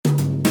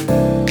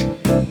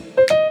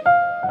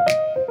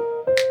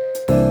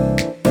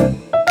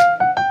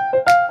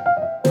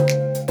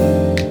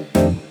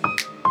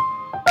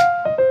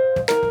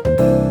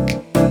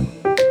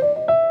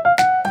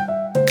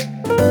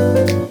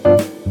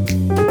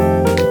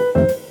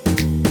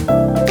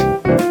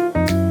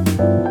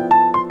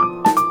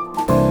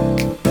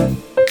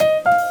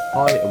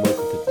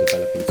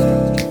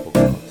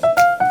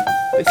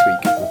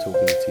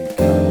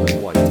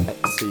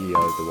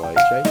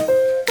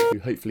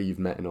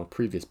our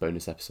previous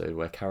bonus episode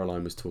where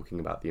Caroline was talking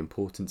about the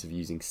importance of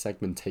using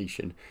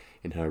segmentation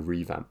in her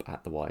revamp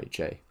at the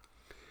YHA.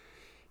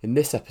 In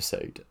this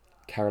episode,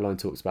 Caroline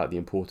talks about the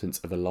importance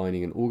of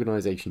aligning an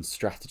organisation's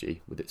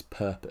strategy with its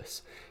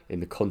purpose in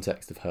the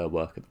context of her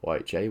work at the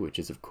YHA, which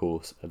is of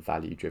course a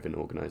value-driven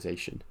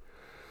organisation.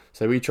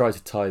 So we try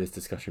to tie this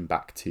discussion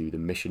back to the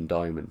Mission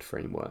Diamond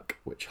framework,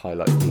 which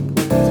highlights the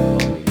importance of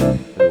aligning an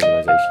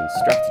organisation's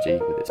strategy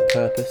with its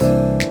purpose,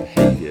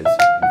 behaviours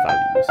and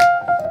values.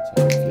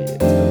 So hopefully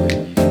it's a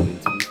really useful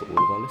interview for all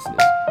of our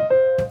listeners.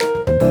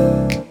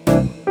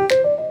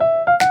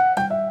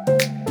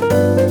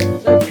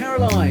 So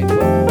Caroline,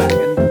 welcome back,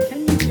 and can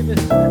you give us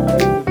an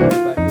overview about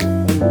your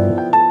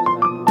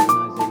overall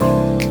thoughts about an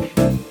organisation's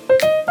mission?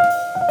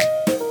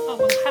 Oh,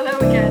 well, hello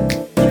again,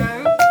 Joe.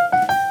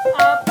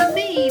 For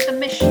me, the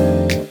mission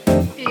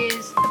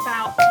is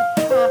about the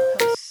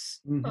purpose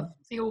of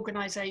the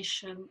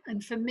organisation.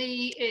 And for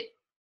me,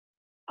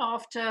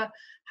 after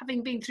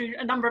having been through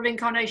a number of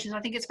incarnations, I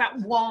think it's about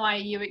why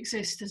you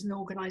exist as an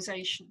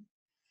organisation.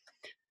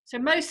 So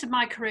most of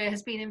my career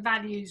has been in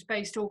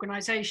values-based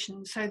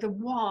organisations. So the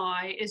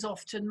why is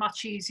often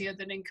much easier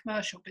than in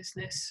commercial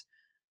business,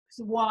 because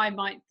the why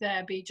might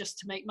there be just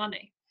to make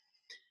money.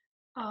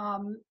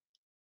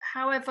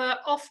 However,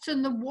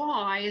 often the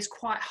why is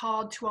quite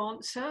hard to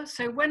answer.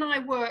 So when I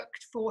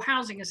worked for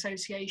housing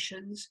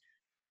associations,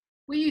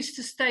 we used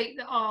to state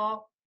that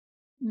our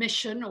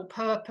mission or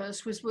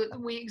purpose was that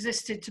we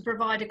existed to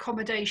provide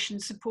accommodation,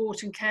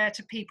 support and care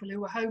to people who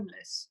were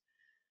homeless.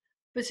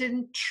 But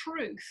in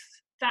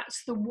truth,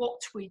 that's the what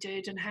we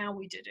did and how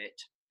we did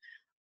it.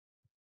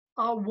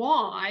 Our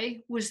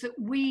why was that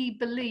we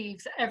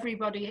believed that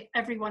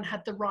everyone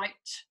had the right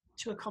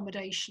to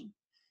accommodation.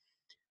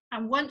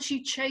 And once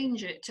you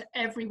change it to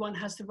everyone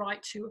has the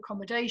right to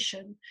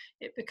accommodation,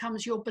 it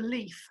becomes your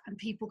belief and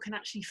people can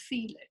actually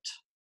feel it.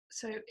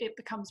 So it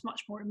becomes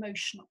much more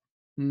emotional.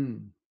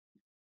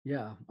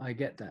 Yeah, I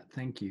get that.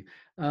 Thank you.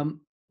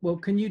 Well,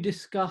 can you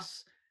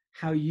discuss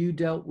how you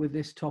dealt with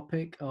this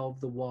topic of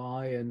the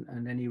why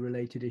and any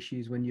related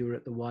issues when you were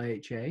at the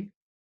YHA?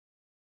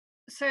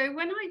 So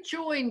when I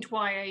joined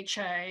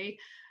YHA,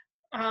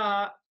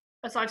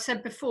 as I've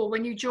said before,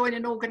 when you join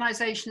an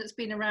organisation that's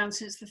been around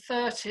since the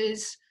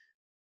 30s,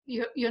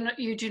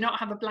 you do not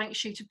have a blank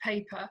sheet of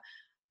paper.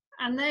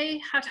 And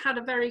they had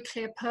a very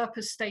clear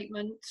purpose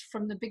statement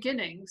from the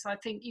beginnings. I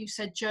think you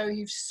said, Joe,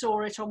 you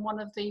saw it on one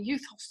of the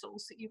youth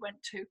hostels that you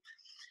went to.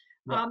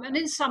 Yeah. And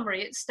in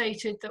summary, it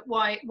stated that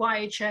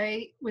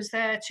YHA was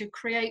there to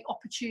create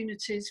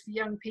opportunities for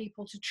young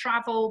people to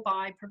travel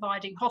by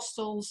providing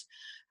hostels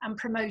and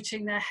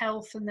promoting their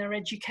health and their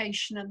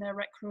education and their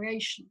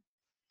recreation.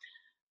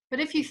 But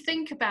if you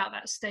think about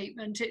that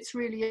statement, it's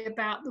really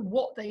about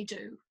what they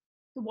do.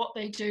 What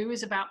they do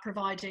is about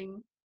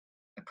providing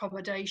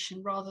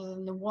accommodation rather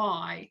than the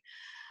why.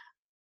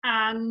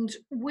 And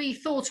we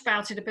thought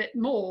about it a bit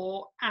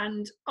more,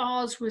 and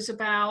ours was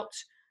about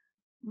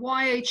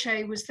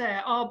YHA was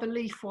there. Our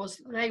belief was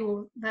that they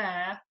were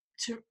there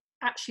to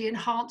actually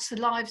enhance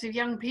the lives of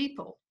young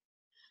people.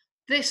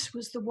 This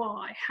was the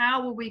why.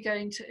 How are we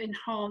going to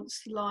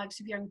enhance the lives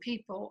of young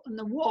people? And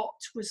the what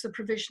was the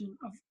provision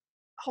of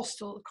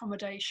hostel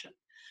accommodation.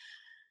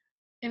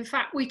 In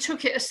fact, we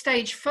took it a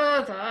stage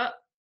further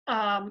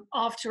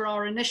after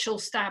our initial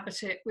stab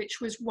at it, which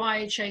was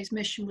YHA's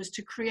mission was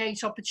to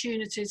create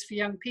opportunities for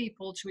young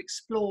people to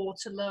explore,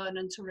 to learn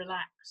and to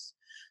relax.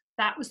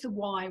 That was the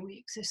why we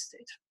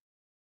existed.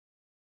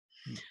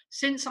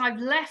 Since I've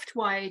left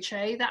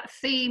YHA, that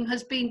theme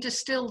has been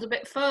distilled a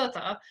bit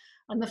further,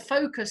 and the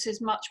focus is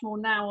much more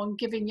now on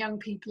giving young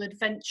people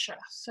adventure.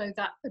 So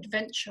that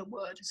adventure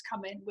word has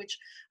come in, which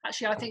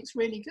actually I think is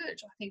really good.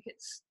 I think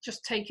it's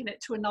just taken it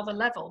to another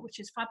level,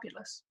 which is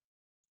fabulous.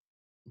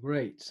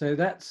 Great. So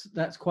that's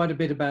quite a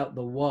bit about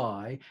the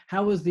why.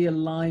 How was the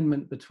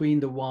alignment between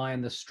the why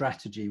and the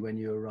strategy when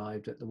you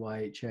arrived at the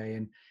YHA,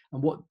 and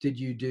what did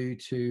you do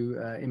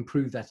to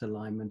improve that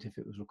alignment if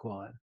it was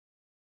required?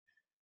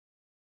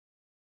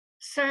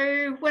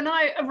 So when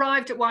I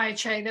arrived at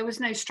YHA, there was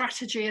no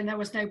strategy and there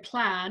was no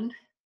plan.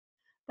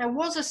 There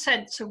was a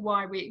sense of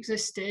why we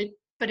existed,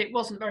 but it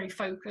wasn't very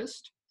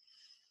focused,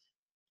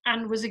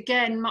 and was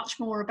again much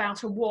more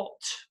about a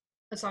what,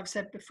 as I've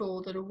said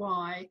before, than a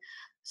why.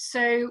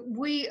 So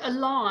we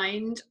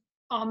aligned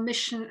our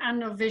mission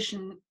and our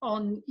vision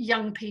on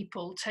young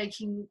people,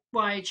 taking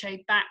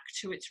YHA back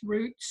to its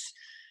roots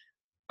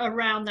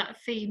around that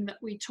theme that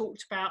we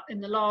talked about in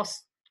the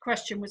last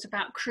question, was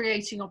about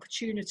creating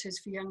opportunities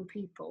for young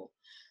people.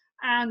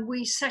 And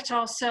we set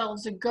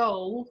ourselves a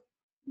goal,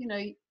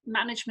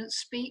 management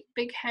speak,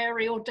 big,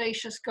 hairy,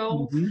 audacious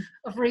goal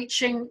of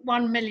reaching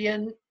 1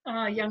 million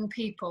young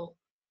people.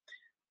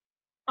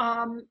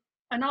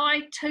 And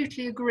I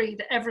totally agree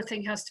that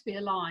everything has to be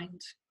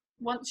aligned.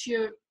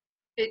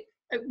 It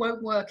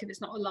won't work if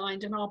it's not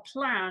aligned. And our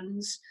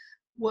plans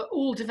were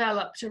all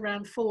developed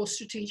around 4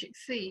 strategic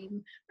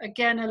themes,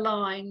 again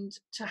aligned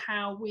to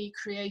how we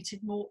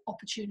created more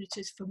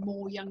opportunities for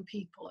more young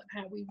people and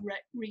how we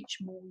reach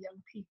more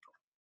young people.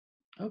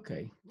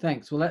 Okay,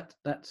 thanks. Well,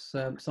 that's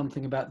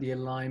something about the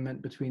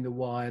alignment between the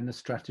why and the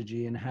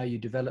strategy and how you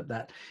develop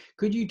that.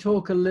 Could you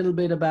talk a little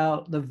bit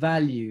about the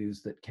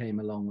values that came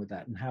along with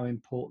that and how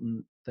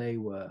important they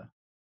were?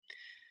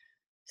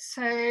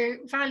 So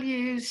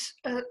values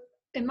are,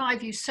 in my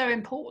view, so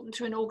important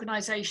to an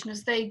organization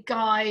as they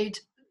guide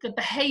the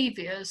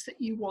behaviors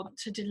that you want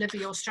to deliver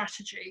your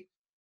strategy.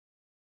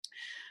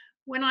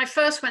 When I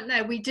first went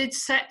there, we did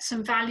set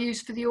some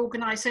values for the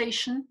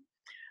organization,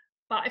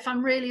 but if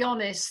I'm really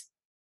honest,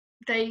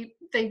 they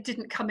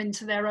didn't come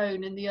into their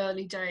own in the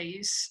early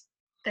days.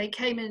 They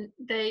came in,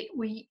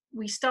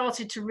 we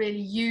started to really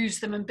use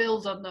them and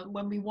build on them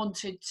when we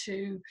wanted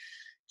to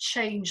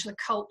change the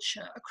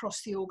culture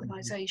across the Mhm.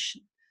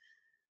 organization.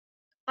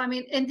 I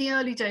mean, in the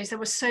early days, there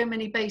were so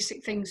many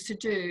basic things to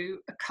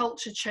do. A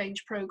culture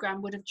change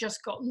program would have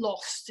just got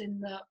lost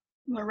in the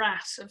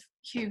morass of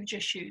huge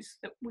issues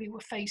that we were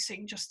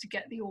facing just to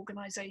get the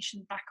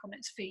organization back on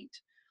its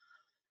feet.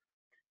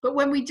 But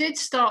when we did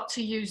start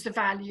to use the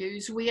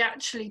values, we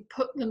actually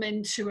put them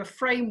into a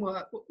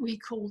framework. We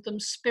called them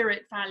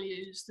spirit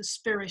values, the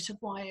spirit of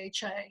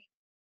YHA.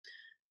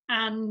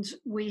 And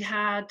we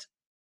had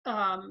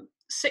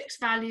 6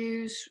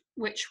 values,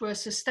 which were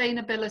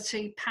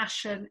sustainability,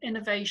 passion,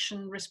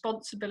 innovation,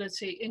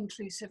 responsibility,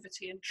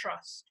 inclusivity, and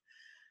trust,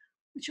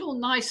 which all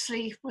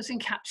nicely was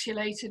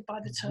encapsulated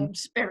by the Mhm. term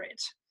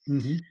spirit.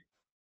 Mhm.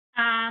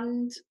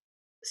 And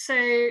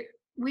so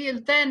we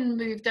have then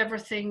moved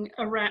everything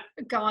around,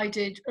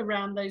 guided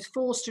around those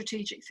 4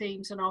 strategic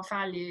themes and our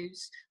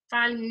values.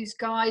 Values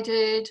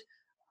guided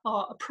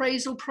our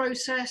appraisal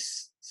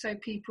process, so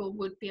people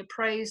would be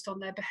appraised on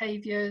their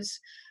behaviours,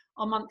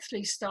 our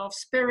monthly staff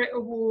spirit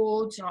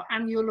awards, our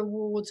annual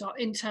awards, our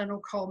internal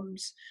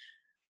comms.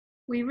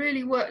 We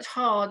really worked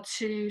hard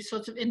to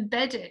sort of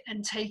embed it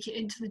and take it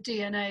into the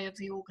DNA of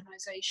the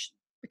organisation,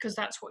 because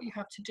that's what you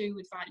have to do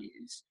with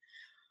values.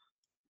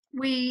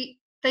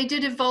 They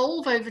did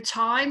evolve over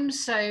time,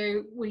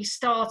 so we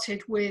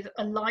started with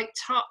a light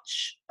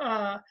touch,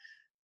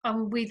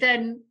 and we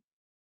then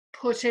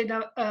put in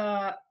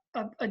a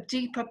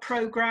deeper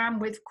program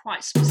with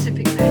quite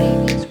specific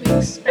behaviours we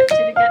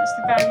expected against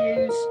the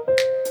values,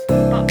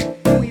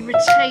 but we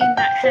retained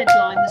that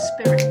headline, the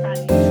spirit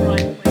values,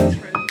 right the way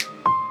through.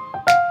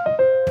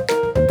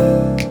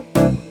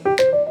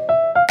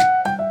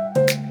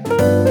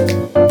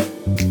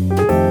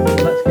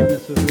 Well, that's given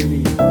us a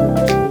really good tour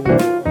of the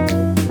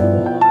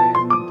why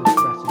and the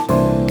strategy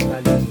and the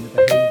values and the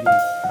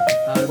behaviors.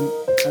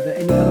 Are there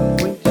any other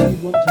points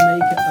you'd want to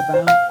make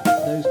about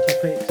those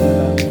topics and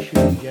about mission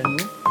in general?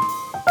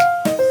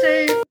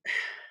 So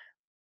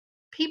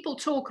people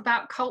talk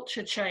about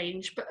culture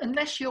change, but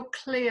unless you're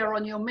clear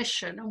on your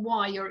mission and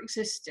why you're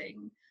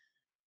existing,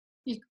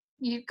 you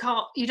you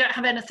don't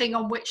have anything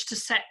on which to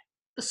set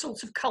the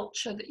sort of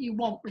culture that you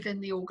want within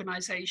the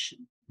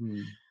organization.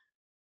 Hmm.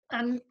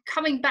 And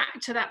coming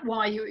back to that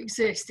why you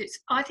exist, it's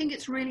I think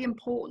it's really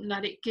important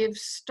that it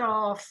gives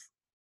staff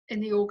in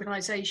the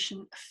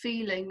organization a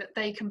feeling that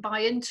they can buy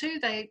into.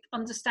 They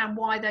understand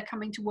why they're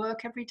coming to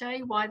work every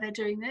day, why they're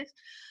doing this.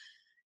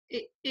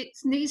 It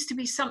needs to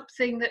be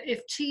something that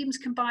if teams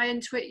can buy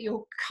into it,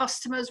 your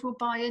customers will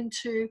buy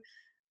into,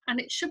 and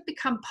it should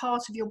become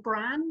part of your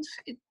brand.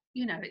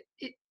 You know,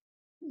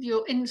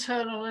 your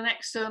internal and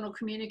external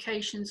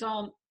communications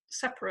aren't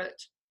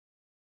separate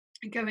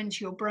and go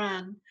into your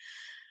brand.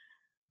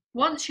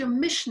 Once your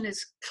mission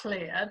is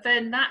clear,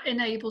 then that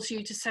enables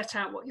you to set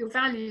out what your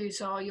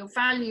values are. Your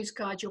values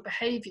guide your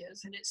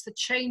behaviors, and it's the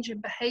change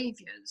in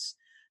behaviors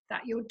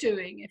that you're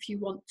doing if you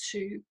want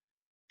to,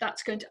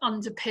 that's going to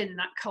underpin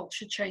that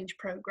culture change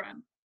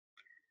program.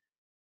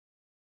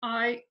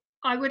 I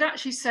I would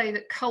actually say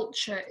that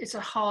culture is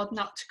a hard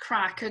nut to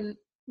crack, and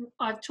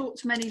I've talked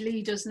to many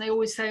leaders and they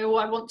always say, "Oh,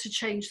 I want to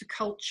change the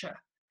culture.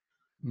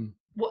 Hmm.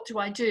 What do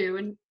I do?"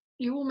 And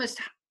you almost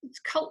it's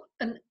cult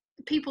and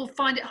people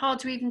find it hard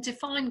to even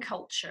define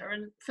culture.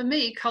 And for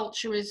me,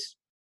 culture is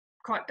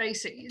quite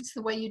basic. It's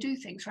the way you do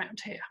things around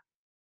here.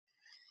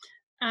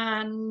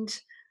 And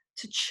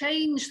to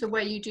change the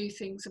way you do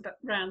things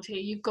around here,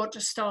 you've got to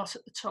start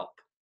at the top.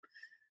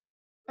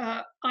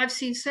 I've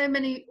seen so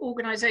many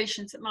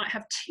organizations that might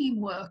have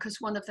teamwork as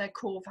one of their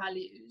core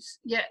values,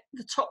 yet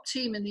the top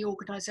team in the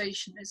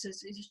organization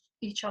is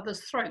each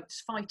other's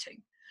throats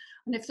fighting.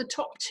 And if the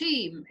top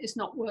team is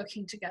not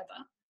working together,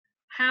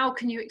 how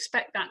can you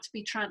expect that to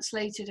be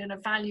translated in a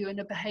value and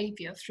a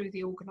behavior through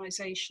the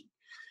organization?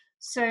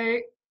 So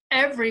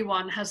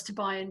everyone has to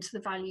buy into the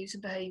values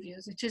and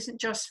behaviors. It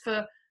isn't just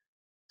for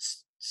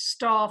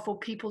staff or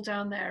people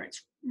down there,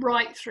 it's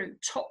right through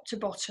top to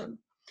bottom.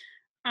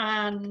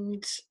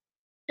 And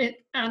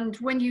and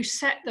when you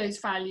set those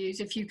values,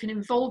 if you can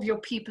involve your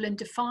people in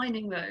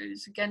defining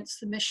those against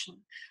the mission,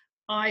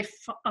 I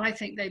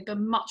think they'd be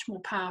much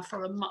more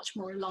powerful and much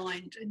more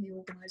aligned in the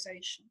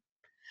organization.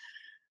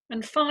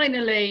 And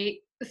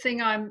finally, the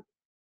thing I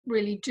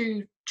really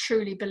do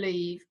truly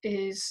believe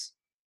is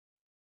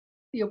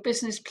your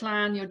business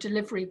plan, your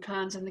delivery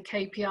plans, and the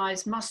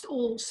KPIs must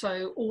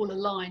also all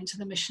align to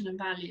the mission and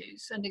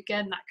values. And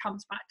again, that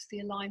comes back to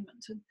the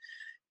alignment. And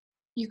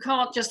you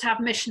can't just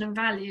have mission and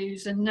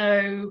values and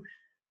no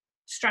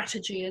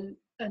strategy and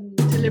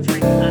delivery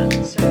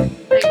plans. So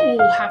they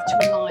all have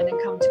to align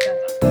and come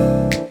together.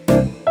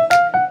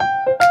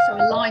 So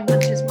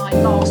alignment is my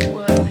last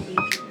word I leave you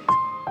with.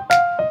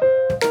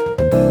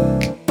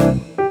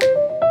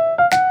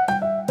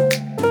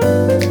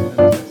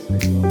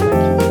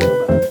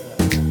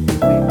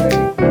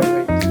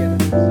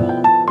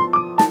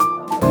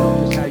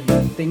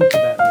 Think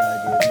about the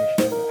idea of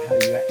mission, but how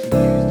you actually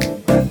use it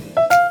in practice.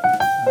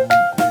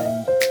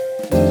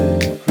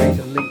 And just to create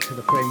a link to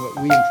the framework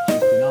we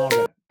introduced in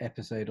our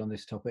episode on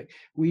this topic,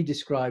 we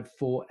described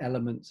 4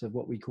 elements of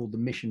what we call the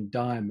mission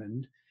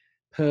diamond: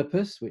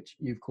 purpose, which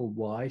you've called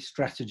why;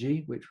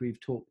 strategy, which we've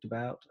talked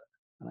about,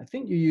 and I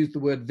think you used the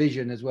word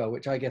vision as well,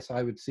 which I guess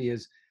I would see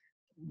as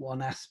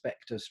one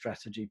aspect of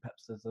strategy.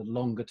 Perhaps there's a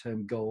longer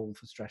term goal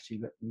for strategy,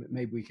 but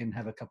maybe we can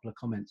have a couple of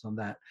comments on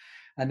that.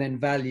 And then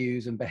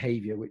values and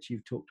behavior, which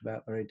you've talked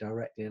about very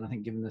directly, and I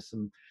think given us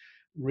some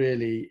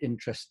really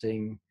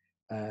interesting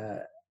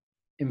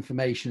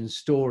information,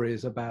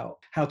 stories about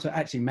how to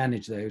actually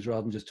manage those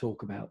rather than just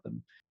talk about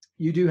them.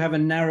 You do have a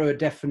narrower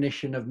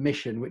definition of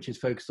mission, which is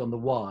focused on the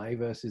why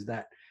versus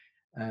that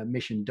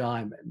mission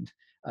diamond,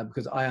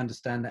 because I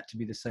understand that to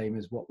be the same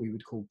as what we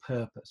would call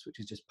purpose,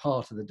 which is just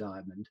part of the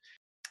diamond.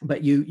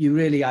 But you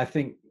really, I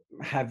think,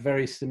 have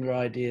very similar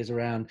ideas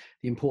around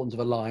the importance of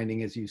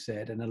aligning, as you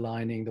said, and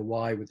aligning the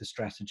why with the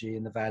strategy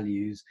and the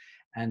values,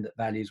 and that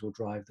values will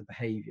drive the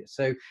behavior.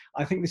 So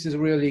I think this is a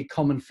really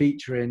common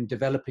feature in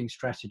developing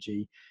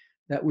strategy,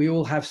 that we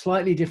all have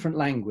slightly different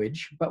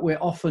language, but we're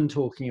often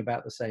talking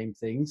about the same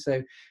thing.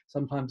 So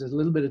sometimes there's a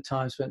little bit of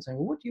time spent saying,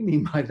 well, what do you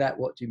mean by that?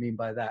 What do you mean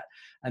by that?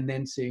 And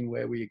then seeing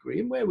where we agree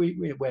and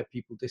where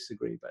people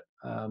disagree. But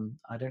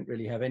I don't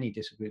really have any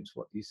disagreements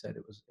with what you said.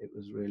 It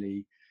was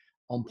really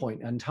on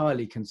point,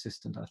 entirely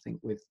consistent, I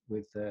think, with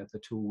the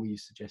tool we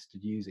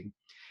suggested using.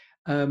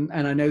 And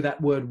I know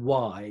that word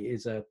why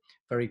is a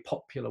very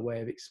popular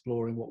way of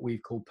exploring what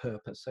we've called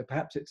purpose. So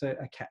perhaps it's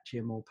a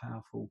catchier, more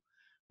powerful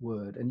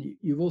word. And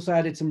you've also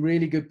added some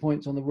really good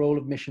points on the role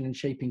of mission in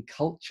shaping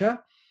culture,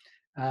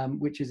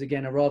 which is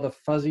again a rather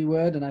fuzzy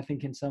word. And I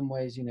think in some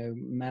ways,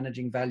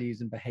 managing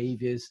values and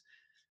behaviors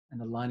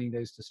and aligning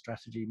those to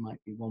strategy might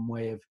be one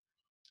way of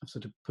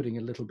sort of putting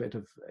a little bit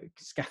of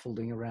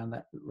scaffolding around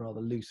that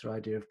rather looser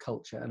idea of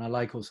culture. And I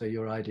like also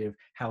your idea of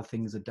how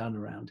things are done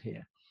around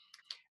here,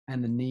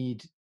 and the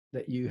need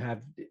that you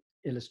have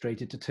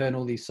illustrated to turn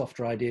all these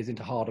softer ideas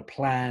into harder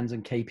plans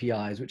and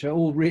KPIs, which are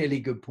all really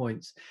good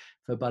points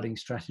for budding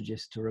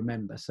strategists to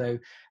remember. So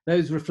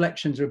those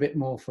reflections are a bit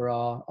more for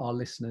our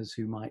listeners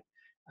who might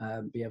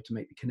be able to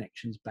make the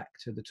connections back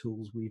to the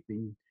tools we've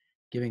been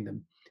giving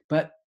them.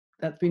 But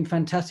that's been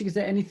fantastic. Is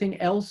there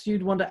anything else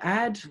you'd want to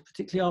add,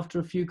 particularly after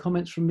a few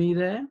comments from me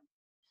there?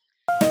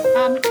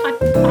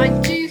 I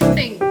do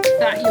think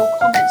that your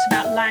comments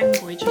about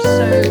language are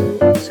so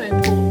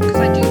important, because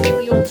I do think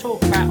we all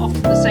talk about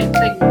often the same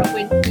thing, but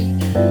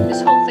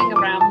this whole thing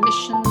around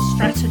mission,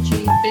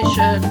 strategy,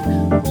 vision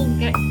all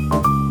get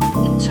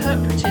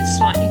interpreted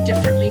slightly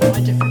differently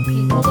by different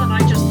people, and I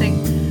just think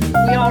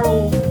we are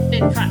all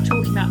in fact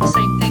talking about the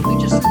same thing,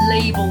 we just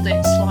labelled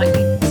it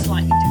slightly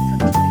differently.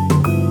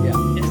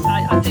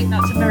 I think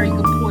that's a very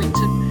good point,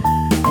 and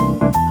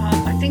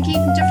I think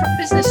even different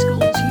business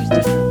schools use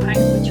different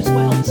language as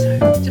well, so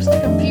just to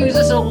confuse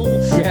us all.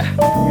 Yeah.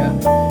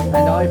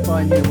 And I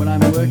find, when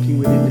I'm working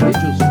with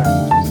individual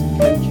strategists and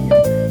coaching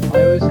them, I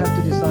always have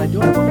to decide,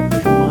 do I want to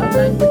push my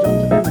language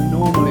onto them? And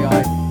normally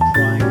I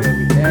try and go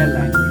with their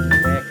language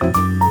and their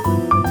culture,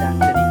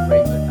 adapt any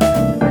framework I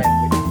have to them,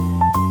 which,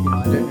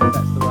 I don't know if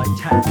that's the right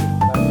tactic,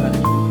 but I find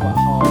it's quite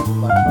hard to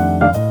budge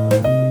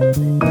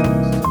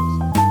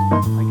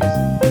I guess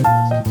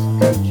it's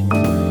coaching.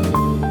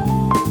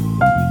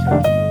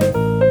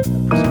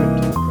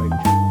 Prescriptive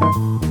approach.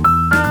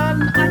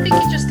 I think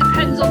it just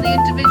depends on the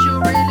individual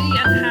really,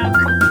 and how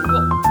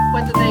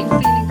whether they're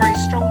feeling very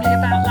strongly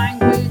about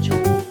language, or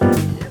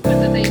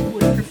whether they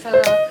would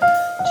prefer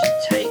to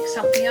take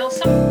something else.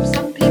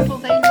 Some people,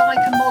 they like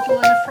a model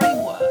and a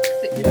framework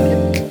that you've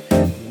given.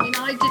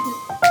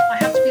 I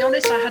have to be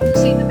honest, I hadn't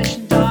seen the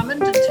Mission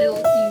Diamond until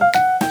you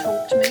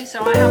talked to me,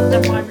 so I haven't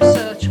done my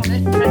research on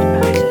it and read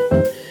about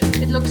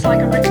it. It looks like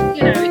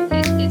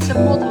it's a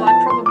model I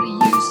probably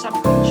use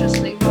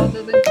subconsciously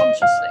rather than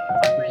consciously, if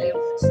I'm really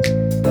honest.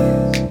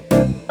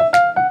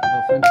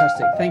 Well,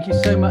 fantastic. Thank you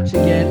so much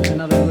again.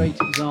 Another great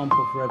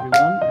example for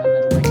everyone, and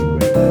that'll make a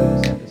great